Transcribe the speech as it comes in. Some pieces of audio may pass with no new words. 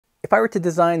If I were to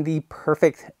design the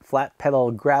perfect flat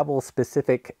pedal gravel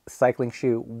specific cycling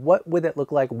shoe, what would it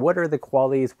look like? What are the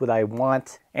qualities would I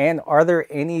want? And are there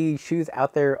any shoes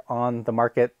out there on the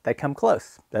market that come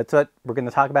close? That's what we're going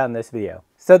to talk about in this video.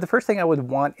 So the first thing I would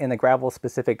want in a gravel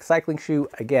specific cycling shoe,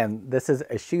 again, this is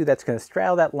a shoe that's going to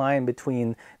straddle that line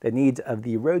between the needs of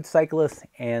the road cyclist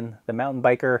and the mountain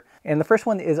biker. And the first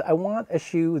one is I want a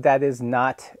shoe that is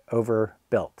not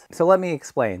overbuilt. So let me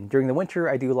explain. During the winter,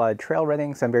 I do a lot of trail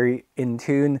running, so I'm very in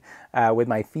tune with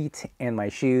my feet and my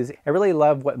shoes. I really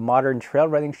love what modern trail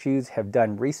running shoes have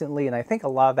done recently, and I think a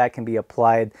lot of that can be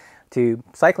applied to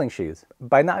cycling shoes.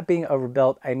 By not being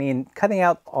overbuilt, I mean cutting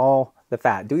out all the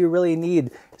fat. Do we really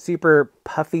need super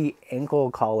puffy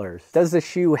ankle collars? Does the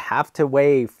shoe have to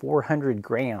weigh 400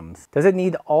 grams? Does it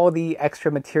need all the extra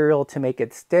material to make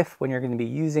it stiff when you're going to be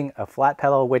using a flat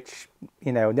pedal, which,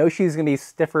 you know, no shoe is going to be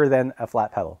stiffer than a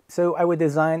flat pedal. So I would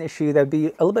design a shoe that would be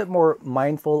a little bit more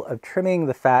mindful of trimming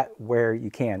the fat where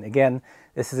you can. Again,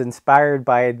 this is inspired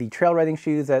by the trail running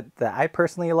shoes that I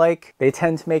personally like. They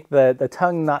tend to make the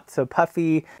tongue not so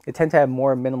puffy. They tend to have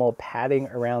more minimal padding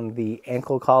around the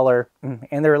ankle collar,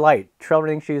 and they're light. Trail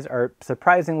running shoes are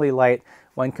surprisingly light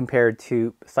when compared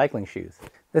to cycling shoes.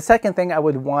 The second thing I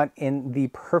would want in the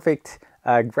perfect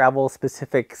gravel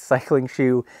specific cycling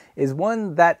shoe is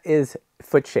one that is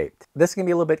foot shaped. This can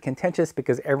be a little bit contentious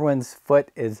because everyone's foot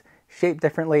is shaped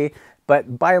differently,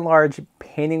 but by and large,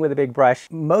 painting with a big brush,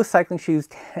 most cycling shoes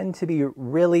tend to be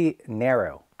really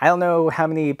narrow. I don't know how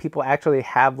many people actually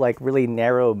have like really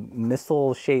narrow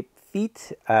missile shaped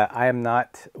feet. I am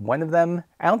not one of them.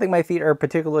 I don't think my feet are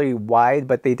particularly wide,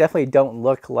 but they definitely don't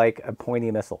look like a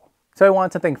pointy missile. So I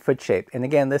want something foot shaped. And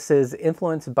again, this is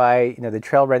influenced by, you know, the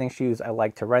trail running shoes I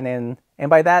like to run in. And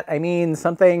by that, I mean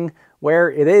something where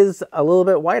it is a little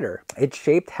bit wider. It's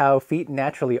shaped how feet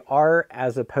naturally are,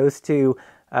 as opposed to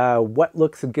what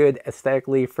looks good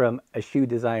aesthetically from a shoe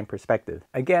design perspective.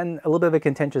 Again, a little bit of a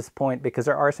contentious point because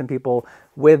there are some people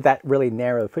with that really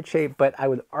narrow foot shape, but I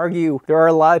would argue there are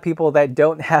a lot of people that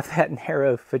don't have that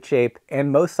narrow foot shape,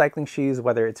 and most cycling shoes,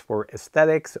 whether it's for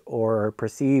aesthetics or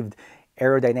perceived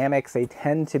aerodynamics, they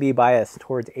tend to be biased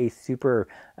towards a super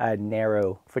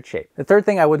narrow foot shape. The third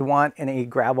thing I would want in a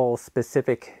gravel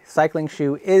specific cycling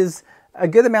shoe is a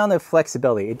good amount of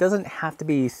flexibility. It doesn't have to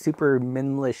be super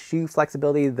minimalist shoe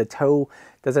flexibility. The toe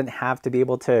doesn't have to be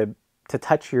able to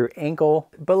touch your ankle,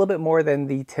 but a little bit more than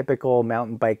the typical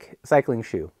mountain bike cycling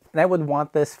shoe. And I would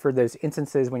want this for those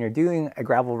instances when you're doing a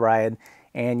gravel ride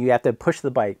and you have to push the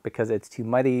bike because it's too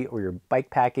muddy, or you're bike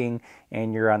packing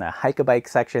and you're on a hike-a-bike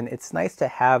section. It's nice to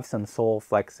have some sole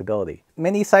flexibility.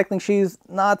 Many cycling shoes,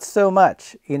 not so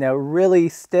much. You know, really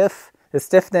stiff. The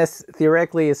stiffness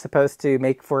theoretically is supposed to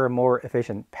make for a more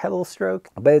efficient pedal stroke,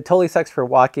 but it totally sucks for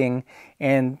walking.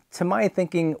 And to my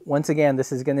thinking, once again,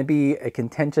 this is going to be a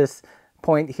contentious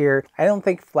point here. I don't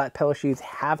think flat pedal shoes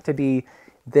have to be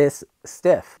this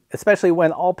stiff, especially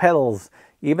when all pedals,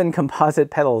 even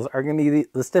composite pedals, are going to be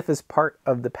the stiffest part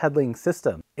of the pedaling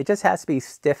system. It just has to be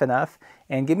stiff enough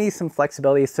and give me some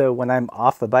flexibility so when I'm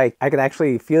off the bike, I can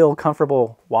actually feel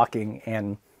comfortable walking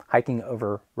and hiking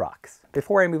over rocks.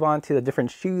 Before I move on to the different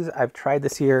shoes I've tried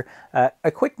this year, a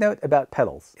quick note about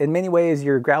pedals. In many ways,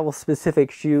 your gravel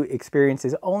specific shoe experience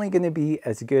is only going to be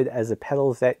as good as the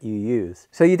pedals that you use.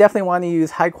 So you definitely want to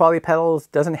use high quality pedals.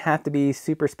 Doesn't have to be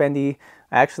super spendy.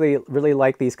 I actually really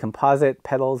like these composite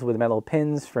pedals with metal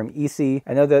pins from EC.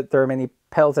 I know that there are many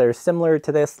pedals that are similar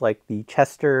to this, like the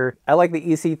Chester. I like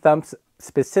the EC Thumps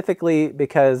specifically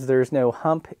because there's no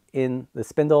hump in the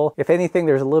spindle. If anything,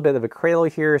 there's a little bit of a cradle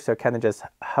here, so it kind of just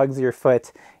hugs your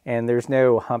foot, and there's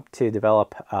no hump to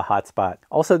develop a hot spot.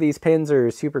 Also, these pins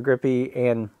are super grippy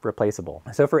and replaceable.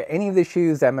 So for any of the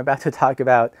shoes that I'm about to talk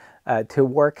about to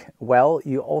work well,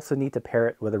 you also need to pair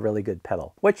it with a really good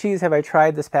pedal. What shoes have I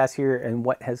tried this past year, and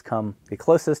what has come the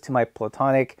closest to my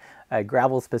platonic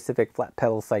gravel specific flat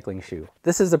pedal cycling shoe?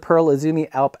 This is the Pearl Izumi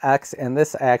Alp X, and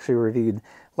this I actually reviewed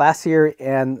last year,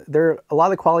 and there are a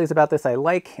lot of qualities about this I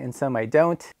like and some I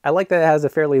don't. I like that it has a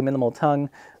fairly minimal tongue,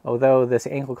 although this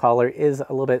ankle collar is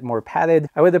a little bit more padded.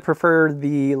 I would have preferred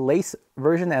the lace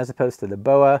version as opposed to the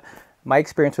BOA. My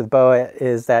experience with BOA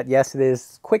is that yes, it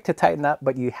is quick to tighten up,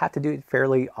 but you have to do it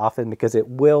fairly often because it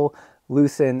will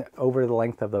loosen over the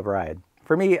length of the ride.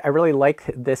 For me, I really like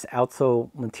this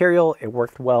outsole material. It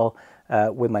worked well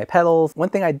with my pedals. One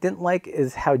thing I didn't like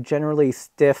is how generally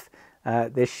stiff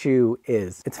this shoe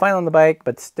is. It's fine on the bike,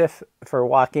 but stiff for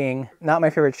walking. Not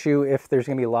my favorite shoe if there's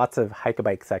gonna be lots of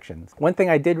hike-a-bike sections. One thing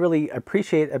I did really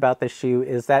appreciate about this shoe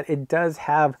is that it does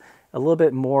have a little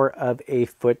bit more of a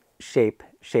foot shape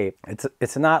shape.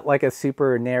 It's not like a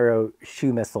super narrow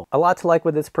shoe missile. A lot to like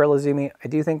with this Pearl Izumi. I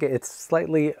do think it's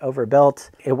slightly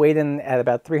overbuilt. It weighed in at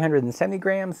about 370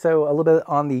 grams, so a little bit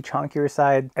on the chunkier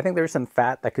side. I think there's some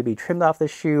fat that could be trimmed off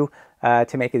this shoe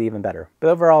to make it even better. But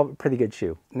overall, pretty good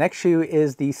shoe. Next shoe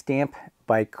is the Stamp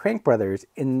by Crank Brothers.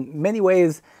 In many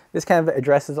ways, this kind of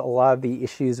addresses a lot of the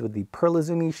issues with the Pearl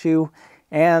Izumi shoe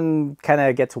and kind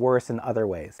of gets worse in other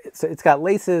ways. So it's got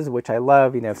laces, which I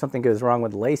love. You know, if something goes wrong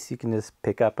with the lace, you can just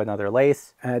pick up another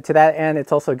lace. To that end,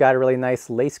 it's also got a really nice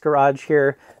lace garage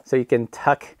here, so you can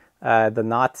tuck the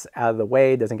knots out of the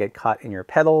way. It doesn't get caught in your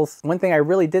pedals. One thing I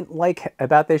really didn't like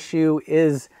about this shoe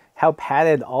is how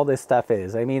padded all this stuff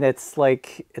is. I mean, it's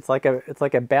like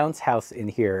a bounce house in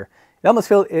here. It almost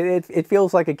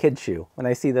feels like a kid's shoe when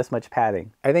I see this much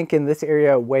padding. I think in this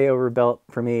area, way overbuilt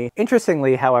for me.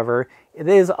 Interestingly, however, it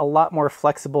is a lot more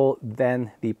flexible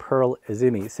than the Pearl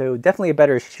Izumi, so definitely a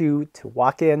better shoe to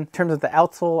walk in. In terms of the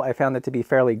outsole, I found it to be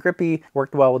fairly grippy,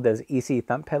 worked well with those EC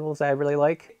thumb pedals I really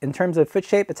like. In terms of foot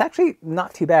shape, it's actually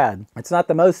not too bad. It's not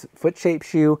the most foot shaped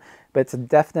shoe, but it's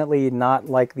definitely not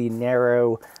like the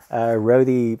narrow,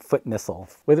 roady foot missile.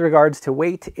 With regards to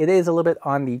weight, it is a little bit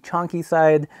on the chonky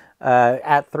side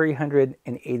at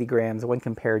 380 grams when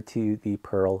compared to the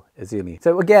Pearl Izumi.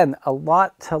 So again, a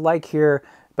lot to like here,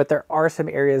 but there are some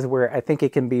areas where I think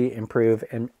it can be improved,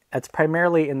 and that's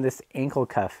primarily in this ankle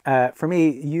cuff. For me,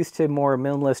 used to more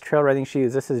minimalist trail riding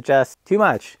shoes, this is just too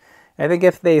much. I think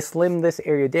if they slim this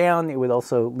area down, it would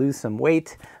also lose some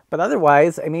weight. But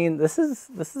otherwise, I mean, this is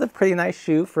a pretty nice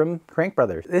shoe from Crank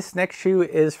Brothers. This next shoe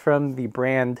is from the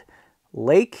brand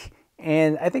Lake,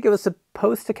 and I think it was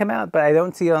supposed to come out, but I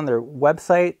don't see it on their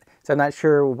website, so I'm not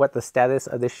sure what the status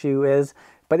of the shoe is,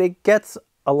 but it gets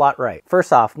a lot right.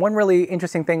 First off, one really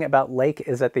interesting thing about Lake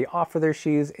is that they offer their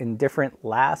shoes in different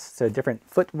lasts, so different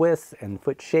foot widths and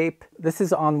foot shape. This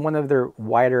is on one of their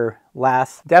wider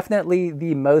lasts. Definitely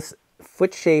the most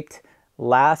foot-shaped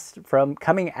last from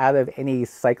coming out of any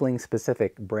cycling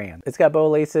specific brand. It's got bow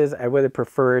laces. I would have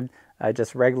preferred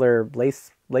just regular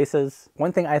laces.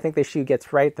 One thing I think this shoe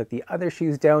gets right that the other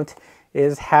shoes don't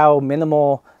is how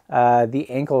minimal the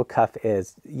ankle cuff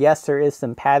is. Yes, there is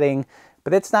some padding,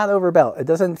 but it's not overbuilt. It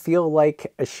doesn't feel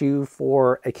like a shoe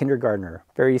for a kindergartner.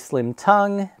 Very slim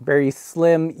tongue, very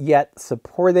slim yet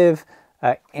supportive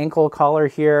ankle collar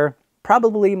here.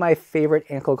 Probably my favorite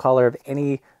ankle collar of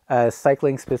any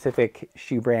cycling specific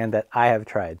shoe brand that I have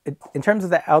tried. In terms of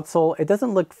the outsole, it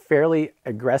doesn't look fairly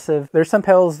aggressive. There's some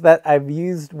pedals that I've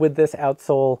used with this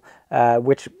outsole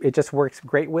which it just works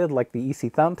great with, like the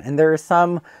EC Thump, and there are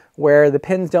some where the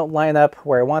pins don't line up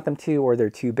where I want them to, or they're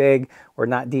too big or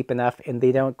not deep enough and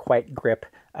they don't quite grip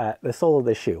the sole of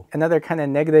the shoe. Another kind of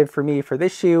negative for me for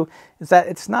this shoe is that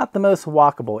it's not the most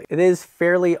walkable. It is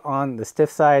fairly on the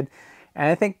stiff side, and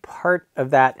I think part of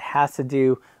that has to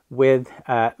do with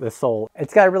the sole.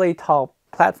 It's got a really tall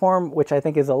platform, which I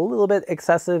think is a little bit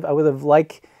excessive. I would have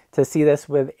liked to see this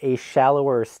with a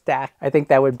shallower stack. I think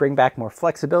that would bring back more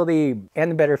flexibility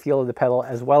and a better feel of the pedal,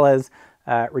 as well as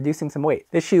reducing some weight.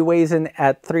 This shoe weighs in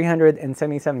at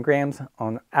 377 grams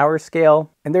on our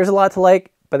scale, and there's a lot to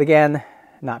like, but again,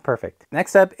 not perfect.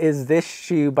 Next up is this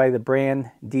shoe by the brand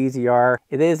DZR.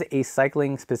 It is a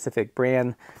cycling specific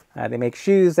brand. They make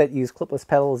shoes that use clipless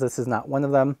pedals. This is not one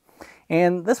of them.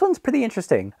 And this one's pretty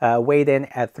interesting, weighed in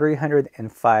at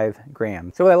 305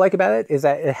 grams. So what I like about it is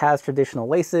that it has traditional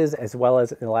laces as well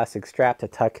as an elastic strap to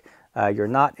tuck your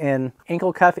knot in.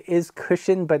 Ankle cuff is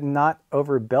cushioned but not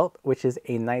overbuilt, which is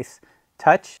a nice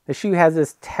touch. The shoe has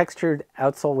this textured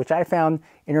outsole, which I found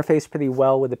interfaced pretty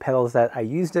well with the pedals that I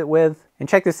used it with. And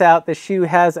check this out, the shoe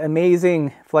has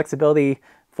amazing flexibility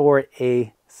for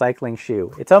a cycling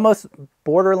shoe. It's almost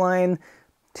borderline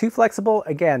too flexible.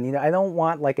 Again, you know, I don't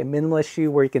want like a minimalist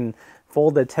shoe where you can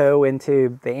fold the toe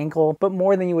into the ankle, but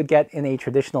more than you would get in a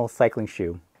traditional cycling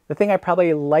shoe. The thing I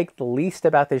probably like the least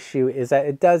about this shoe is that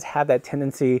it does have that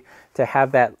tendency to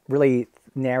have that really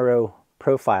narrow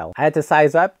profile. I had to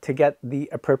size up to get the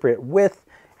appropriate width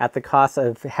at the cost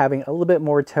of having a little bit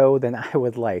more toe than I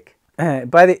would like.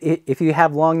 But if you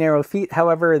have long, narrow feet,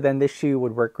 however, then this shoe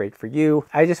would work great for you.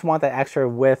 I just want that extra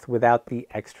width without the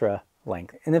extra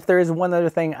length. And if there is one other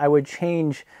thing I would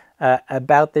change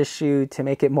about this shoe to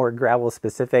make it more gravel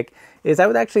specific, is I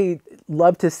would actually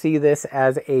love to see this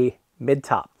as a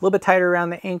mid-top. A little bit tighter around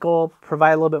the ankle,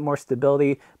 provide a little bit more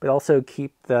stability, but also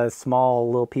keep the small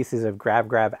little pieces of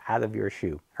grab out of your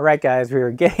shoe. All right, guys, we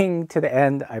are getting to the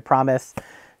end, I promise.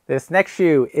 This next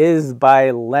shoe is by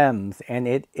Lems, and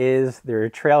it is their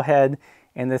Trailhead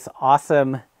in this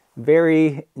awesome,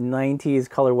 very 90s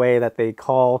colorway that they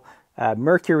call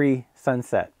Mercury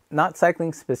Sunset. not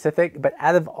cycling specific, but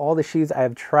out of all the shoes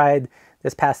I've tried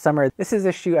this past summer, this is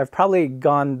a shoe I've probably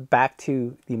gone back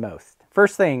to the most.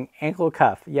 First thing, ankle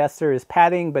cuff. Yes, there is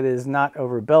padding, but it is not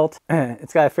overbuilt.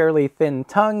 It's got a fairly thin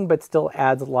tongue, but still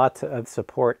adds lots of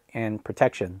support and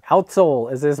protection.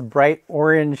 Outsole is this bright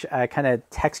orange kind of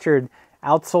textured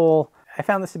outsole. I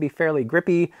found this to be fairly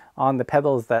grippy on the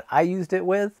pedals that I used it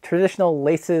with. Traditional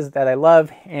laces that I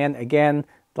love, and again,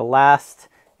 the last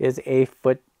is a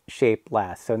foot-shaped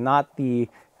last. So not the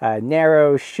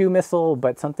narrow shoe missile,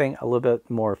 but something a little bit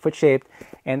more foot-shaped.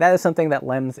 And that is something that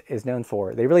Lems is known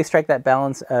for. They really strike that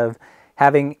balance of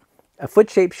having a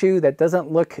foot-shaped shoe that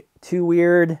doesn't look too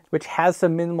weird, which has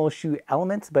some minimal shoe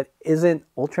elements, but isn't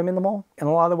ultra minimal. In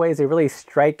a lot of ways, they really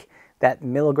strike that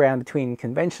middle ground between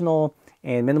conventional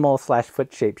and minimal /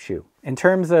 foot-shaped shoe. In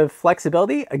terms of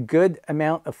flexibility, a good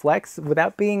amount of flex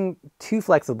without being too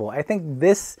flexible. I think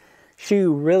this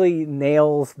shoe really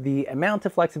nails the amount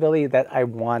of flexibility that I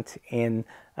want in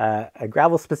a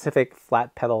gravel-specific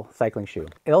flat pedal cycling shoe.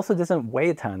 It also doesn't weigh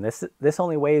a ton. This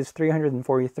only weighs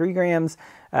 343 grams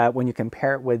when you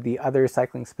compare it with the other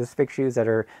cycling-specific shoes that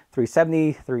are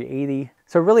 370, 380.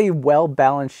 So really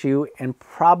well-balanced shoe, and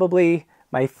probably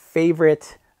my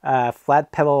favorite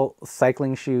flat pedal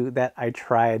cycling shoe that I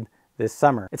tried this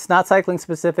summer. It's not cycling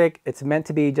specific. It's meant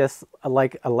to be just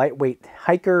like a lightweight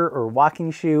hiker or walking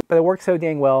shoe, but it works so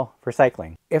dang well for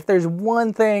cycling. If there's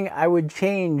one thing I would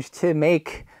change to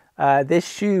make this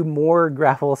shoe more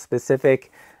gravel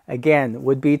specific, again,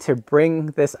 would be to bring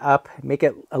this up, make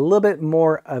it a little bit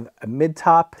more of a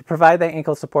mid-top, provide that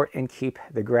ankle support and keep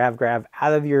the grav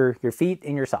out of your feet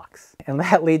and your socks. And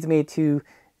that leads me to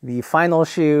the final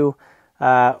shoe,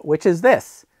 which is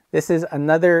this. This is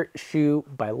another shoe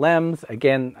by Lems.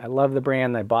 Again, I love the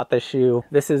brand. I bought this shoe.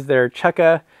 This is their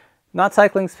Chukka. Not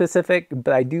cycling specific,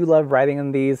 but I do love riding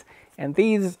on these. And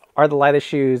these are the lightest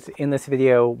shoes in this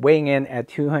video, weighing in at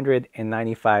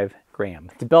 295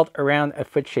 grams. It's built around a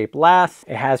foot-shaped last.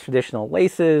 It has traditional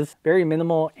laces, very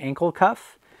minimal ankle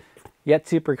cuff, yet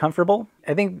super comfortable.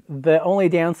 I think the only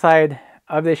downside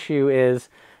of this shoe is,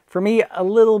 for me, a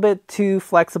little bit too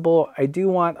flexible. I do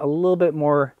want a little bit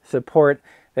more support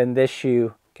than this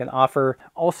shoe can offer.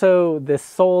 Also, this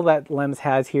sole that Lems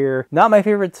has here, not my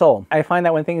favorite sole. I find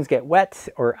that when things get wet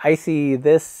or icy,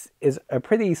 this is a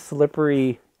pretty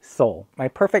slippery sole. My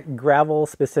perfect gravel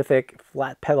specific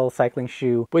flat pedal cycling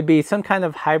shoe would be some kind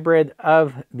of hybrid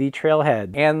of the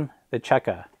Trailhead and the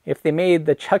Chukka. If they made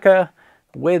the Chukka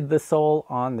with the sole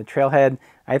on the Trailhead,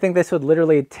 I think this would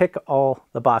literally tick all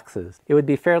the boxes. It would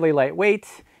be fairly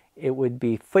lightweight, it would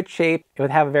be foot shaped, it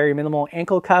would have a very minimal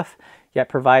ankle cuff, yet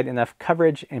provide enough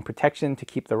coverage and protection to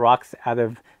keep the rocks out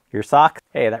of your socks.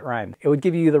 Hey, that rhymed. It would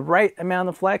give you the right amount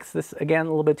of flex. This, again, a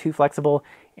little bit too flexible,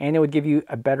 and it would give you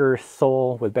a better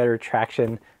sole with better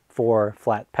traction for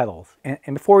flat pedals.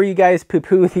 And before you guys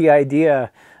poo-poo the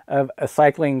idea of a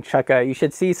cycling Chukka, you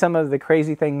should see some of the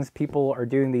crazy things people are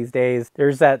doing these days.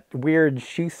 There's that weird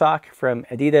shoe sock from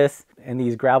Adidas and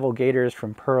these gravel gaiters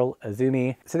from Pearl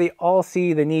Izumi. So they all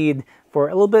see the need for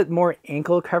a little bit more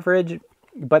ankle coverage,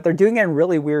 but they're doing it in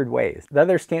really weird ways. The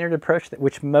other standard approach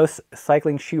which most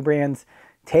cycling shoe brands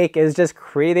take is just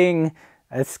creating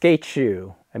a skate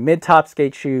shoe, a mid-top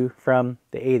skate shoe from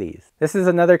the 80s. This is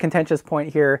another contentious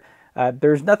point here.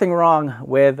 There's nothing wrong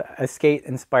with a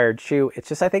skate-inspired shoe. It's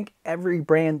just I think every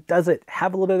brand does it.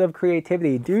 Have a little bit of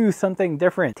creativity. Do something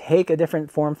different. Take a different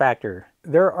form factor.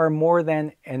 There are more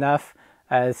than enough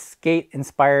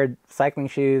skate-inspired cycling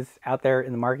shoes out there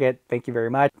in the market. Thank you very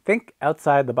much. Think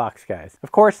outside the box, guys.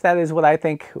 Of course, that is what I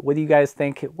think. What do you guys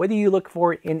think? What do you look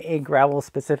for in a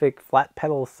gravel-specific flat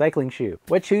pedal cycling shoe?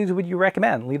 What shoes would you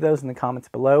recommend? Leave those in the comments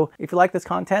below. If you like this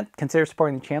content, consider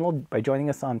supporting the channel by joining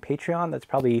us on Patreon. That's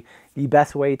probably the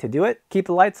best way to do it. Keep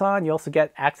the lights on. You also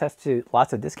get access to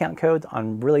lots of discount codes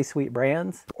on really sweet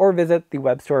brands. Or visit the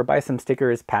web store, buy some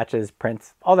stickers, patches,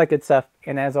 prints, all that good stuff.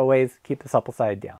 And as always, keep the supple side down.